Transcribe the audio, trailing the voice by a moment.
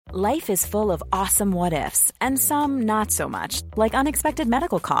Life is full of awesome what-ifs, and some not so much, like unexpected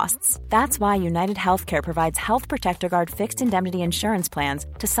medical costs. That's why United Healthcare provides Health Protector Guard fixed indemnity insurance plans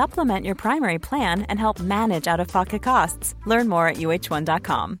to supplement your primary plan and help manage out-of-pocket costs. Learn more at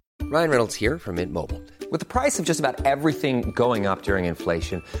uh1.com. Ryan Reynolds here from Mint Mobile. With the price of just about everything going up during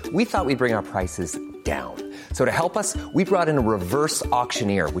inflation, we thought we'd bring our prices down. So to help us, we brought in a reverse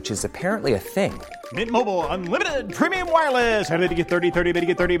auctioneer, which is apparently a thing. Mint Mobile Unlimited Premium Wireless. How to get 30, 30, bit to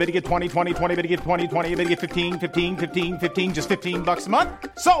get 30, bit to get 20, 20, 20, bit to get 20, 20, bit to get 15, 15, 15, 15, just $15 a month?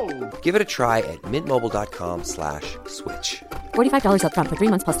 Sold! Give it a try at mintmobile.com/switch. $45 up front for 3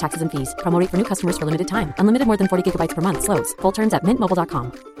 months plus taxes and fees. Promo rate for new customers for limited time. Unlimited more than 40 gigabytes per month. Slows full terms at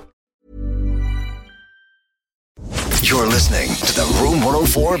mintmobile.com. You're listening to the Room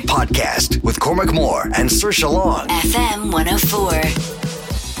 104 podcast with Cormac Moore and Saoirse Long. FM 104.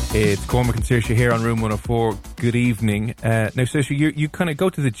 It's Cormac and Saoirse here on Room 104. Good evening. Now, Saoirse, you kind of go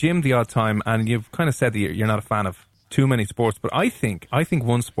to the gym the odd time, and you've kind of said that you're not a fan of too many sports, but I think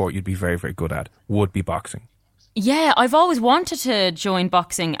one sport you'd be very, very good at would be boxing. Yeah, I've always wanted to join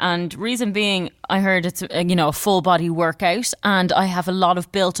boxing, and reason being, I heard it's a full body workout, and I have a lot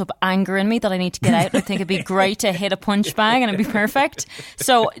of built up anger in me that I need to get out. I think it'd be great to hit a punch bag and it'd be perfect.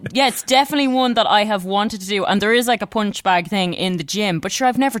 So yeah, it's definitely one that I have wanted to do, and there is like a punch bag thing in the gym, but sure,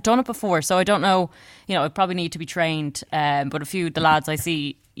 I've never done it before, so I don't know. I probably need to be trained. But a few of the lads I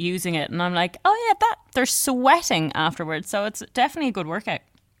see using it, and I'm like, oh yeah, they're sweating afterwards, so it's definitely a good workout.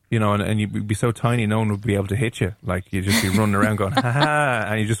 And you'd be so tiny, no one would be able to hit you. Like, you'd just be running around going, ha ha,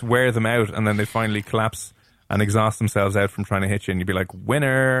 and you just wear them out, and then they finally collapse and exhaust themselves out from trying to hit you, and you'd be like,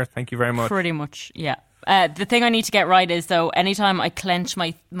 winner, thank you very much. Pretty much, yeah. The thing I need to get right is, though, anytime I clench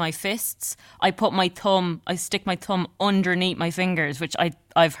my fists, I stick my thumb underneath my fingers, which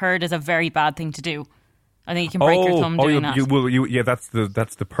I've heard is a very bad thing to do. I think you can break your thumb doing that.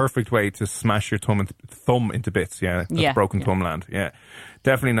 That's the perfect way to smash your thumb into bits. Yeah, that's broken thumb land. Yeah,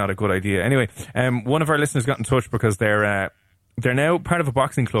 definitely not a good idea. Anyway, one of our listeners got in touch because they're now part of a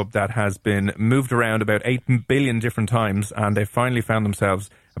boxing club that has been moved around about 8 billion different times, and they finally found themselves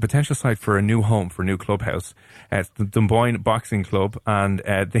a potential site for a new home, for a new clubhouse. It's the Dunboyne Boxing Club, and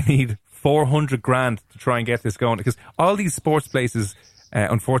they need 400 grand to try and get this going, because all these sports places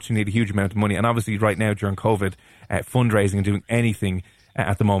unfortunately need a huge amount of money, and obviously right now during COVID, fundraising and doing anything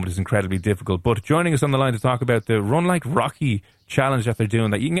at the moment is incredibly difficult. But joining us on the line to talk about the Run Like Rocky challenge that they're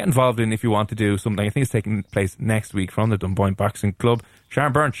doing, that you can get involved in if you want to do something. I think it's taking place next week from the Dunboyne Boxing Club.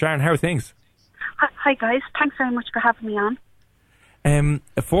 Sharon Byrne. Sharon, how are things? Hi guys, thanks very much for having me on.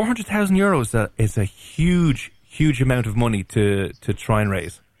 €400,000 is a huge amount of money to try and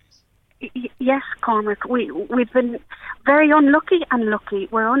raise. Yes, Cormac. We've been very unlucky and lucky.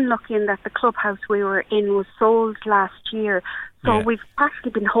 We're unlucky in that the clubhouse we were in was sold last year, so we've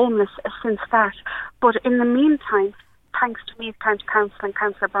practically been homeless since that. But in the meantime, thanks to Meath County Council and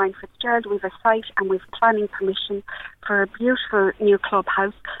Councillor Brian Fitzgerald, we've a site and we've planning permission for a beautiful new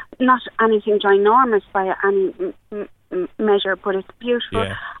clubhouse. Not anything ginormous by any measure, but it's beautiful.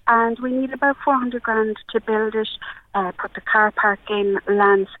 Yeah. And we need about 400 grand to build it, put the car park in,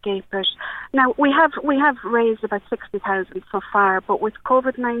 landscape it. Now we have raised about 60,000 so far, but with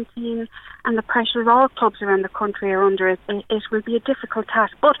COVID-19 and the pressures all clubs around the country are under, it will be a difficult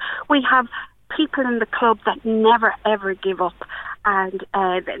task. But we have people in the club that never ever give up, and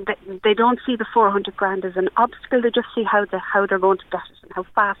they don't see the 400 grand as an obstacle. They just see how they're going to get it and how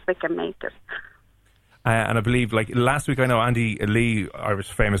fast they can make it. And I believe, like last week, I know Andy Lee,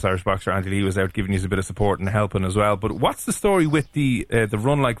 famous Irish boxer Andy Lee, was out giving you a bit of support and helping as well. But what's the story with the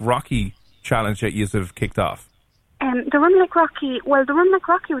Run Like Rocky challenge that you have kicked off? The Run Like Rocky was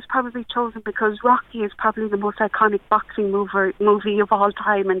probably chosen because Rocky is probably the most iconic boxing movie of all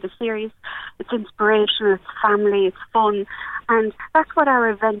time in the series. It's inspirational, it's family, it's fun, and that's what our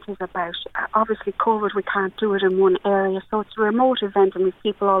event is about. Obviously, COVID, we can't do it in one area, so it's a remote event and we've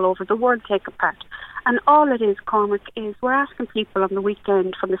people all over the world take a part. And all it is, Cormac, is we're asking people on the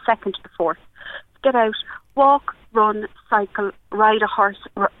weekend from the 2nd to the 4th to get out, walk, run, cycle, ride a horse,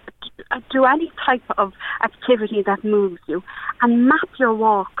 do any type of activity that moves you, and map your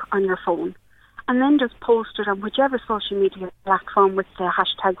walk on your phone, and then just post it on whichever social media platform with the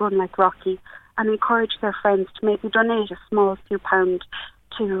hashtag Run Like Rocky, and encourage their friends to maybe donate a small few pounds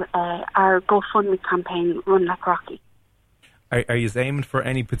to our GoFundMe campaign, Run Like Rocky. Are you aiming for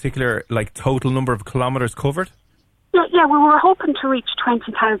any particular total number of kilometres covered? Yeah, we were hoping to reach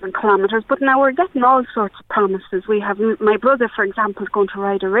 20,000 kilometres, but now we're getting all sorts of promises. We have my brother, for example, is going to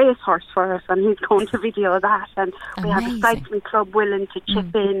ride a racehorse for us, and he's going to video that. And we have a cycling club willing to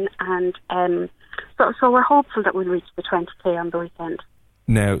chip in, and so we're hopeful that we'll reach the 20k on the weekend.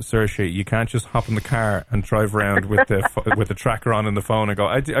 Now, Saoirse, you can't just hop in the car and drive around with the tracker on the phone and go,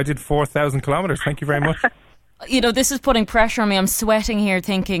 I did 4,000 kilometres, thank you very much. You know, this is putting pressure on me. I'm sweating here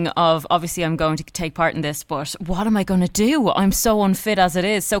thinking of, obviously I'm going to take part in this, but what am I going to do? I'm so unfit as it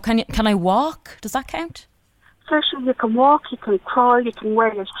is. So can I walk? Does that count? Certainly, you can walk, you can crawl, you can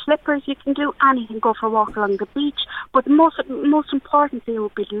wear your slippers, you can do anything, go for a walk along the beach. But most importantly, it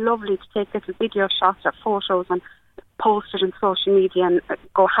would be lovely to take little video shots or photos and post it on social media and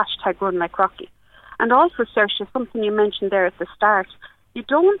go #RunLikeRocky. And also, Saoirse, something you mentioned there at the start, you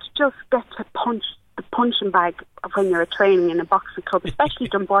don't just get to punch the punching bag when you're training in a boxing club, especially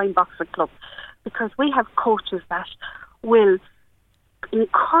Dunboyne Boxing Club, because we have coaches that will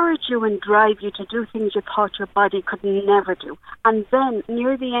encourage you and drive you to do things you thought your body could never do. And then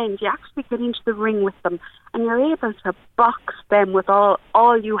near the end, you actually get into the ring with them and you're able to box them with all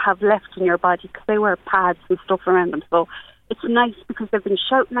you have left in your body, because they wear pads and stuff around them. So it's nice because they've been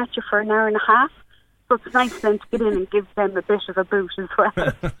shouting at you for an hour and a half. So it's nice then to get in and give them a bit of a boot as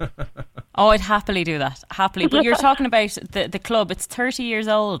well. Oh, I'd happily do that. Happily. But you're talking about the club. It's 30 years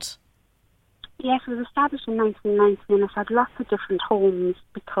old. Yes, it was established in 1990 and it's had lots of different homes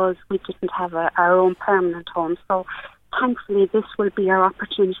because we didn't have our own permanent home. So thankfully this will be our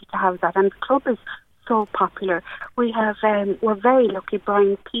opportunity to have that. And the club is so popular. We have, we're very lucky.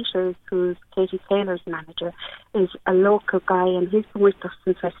 Brian Peters, who's Katie Taylor's manager, is a local guy and he's been with us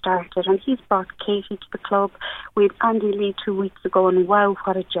since I started, and he's brought Katie to the club. We had Andy Lee 2 weeks ago, and wow,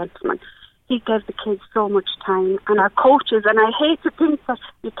 what a gentleman. He gave the kids so much time, and our coaches, and I hate to think that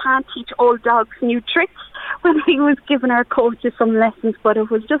you can't teach old dogs new tricks, when he was giving our coaches some lessons, but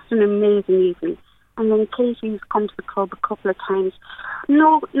it was just an amazing evening. And then Katie's come to the club a couple of times.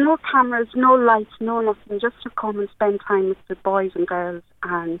 No cameras, no lights, no nothing, just to come and spend time with the boys and girls,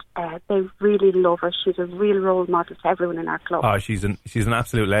 and they really love her. She's a real role model to everyone in our club. Oh, she's an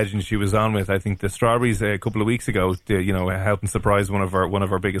absolute legend. She was on with, I think, the Strawberries a couple of weeks ago, helping surprise one of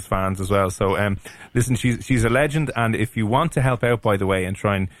our biggest fans as well. So listen, she's a legend, and if you want to help out, by the way, and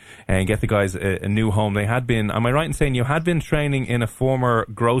try and get the guys a new home, they had been, am I right in saying you had been training in a former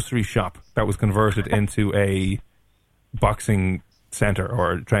grocery shop that was converted into a boxing centre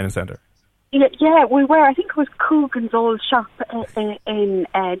or training centre? Yeah, we were. I think it was Coogan's old shop in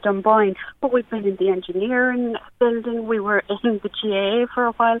Dunboyne, but we've been in the engineering building. We were in the GAA for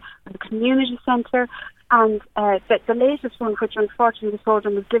a while, the community centre, and the latest one, which unfortunately was sold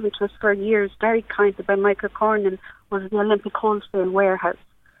and was given to us for years, very kindly by Michael Cornan, was the Olympic Wholesale Warehouse.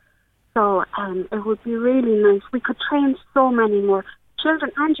 So it would be really nice. We could train so many more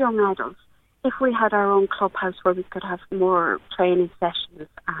children and young adults if we had our own clubhouse where we could have more training sessions,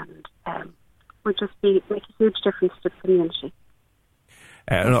 and would just make a huge difference to the community.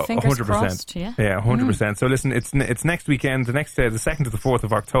 No, 100%. Crossed, yeah. 100%. So listen, it's next weekend, the 2nd to the 4th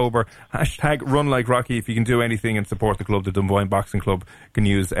of October. #RunLikeRocky. If you can do anything and support the club, the Dunboyne Boxing Club can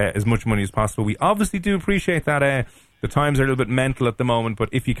use as much money as possible. We obviously do appreciate that. The times are a little bit mental at the moment, but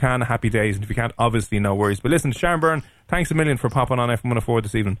if you can, happy days, and if you can't, obviously no worries. But listen, Sharon Byrne, thanks a million for popping on FM104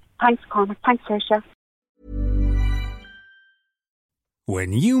 this evening. Thanks, Cormac. Thanks, Saoirse.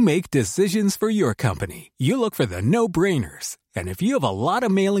 When you make decisions for your company, you look for the no-brainers. And if you have a lot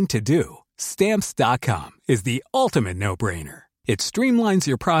of mailing to do, Stamps.com is the ultimate no-brainer. It streamlines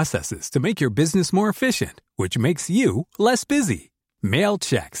your processes to make your business more efficient, which makes you less busy. Mail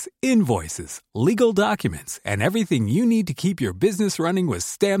checks, invoices, legal documents, and everything you need to keep your business running with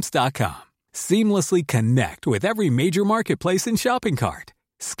Stamps.com. Seamlessly connect with every major marketplace and shopping cart.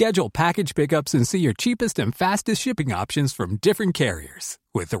 Schedule package pickups and see your cheapest and fastest shipping options from different carriers,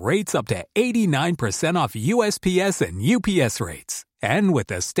 with rates up to 89% off USPS and UPS rates. And with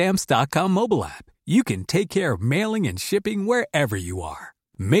the Stamps.com mobile app, you can take care of mailing and shipping wherever you are.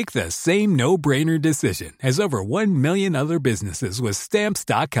 Make the same no-brainer decision as over 1 million other businesses with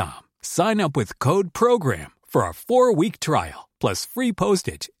Stamps.com. Sign up with code PROGRAM for a 4-week trial, plus free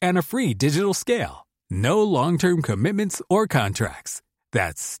postage and a free digital scale. No long-term commitments or contracts.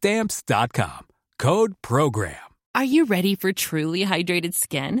 That's Stamps.com. Code PROGRAM. Are you ready for truly hydrated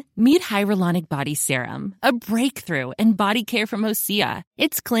skin? Meet Hyaluronic Body Serum, a breakthrough in body care from Osea.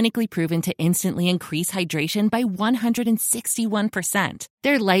 It's clinically proven to instantly increase hydration by 161%.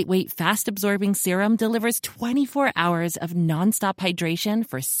 Their lightweight, fast-absorbing serum delivers 24 hours of nonstop hydration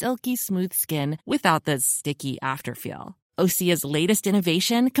for silky smooth skin without the sticky afterfeel. Osea's latest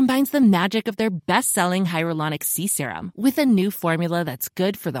innovation combines the magic of their best-selling Hyaluronic Sea Serum with a new formula that's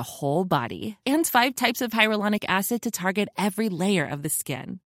good for the whole body and 5 types of hyaluronic acid to target every layer of the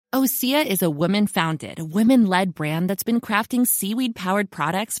skin. Osea is a women-founded, women-led brand that's been crafting seaweed-powered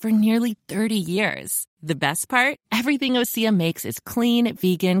products for nearly 30 years. The best part? Everything Osea makes is clean,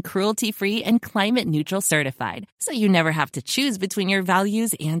 vegan, cruelty-free, and climate-neutral certified, so you never have to choose between your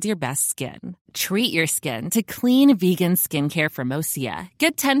values and your best skin. Treat your skin to clean, vegan skincare from Osea.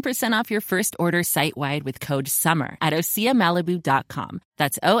 Get 10% off your first order site-wide with code SUMMER at OseaMalibu.com.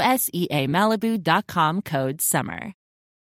 That's OSEA Malibu.com, code SUMMER.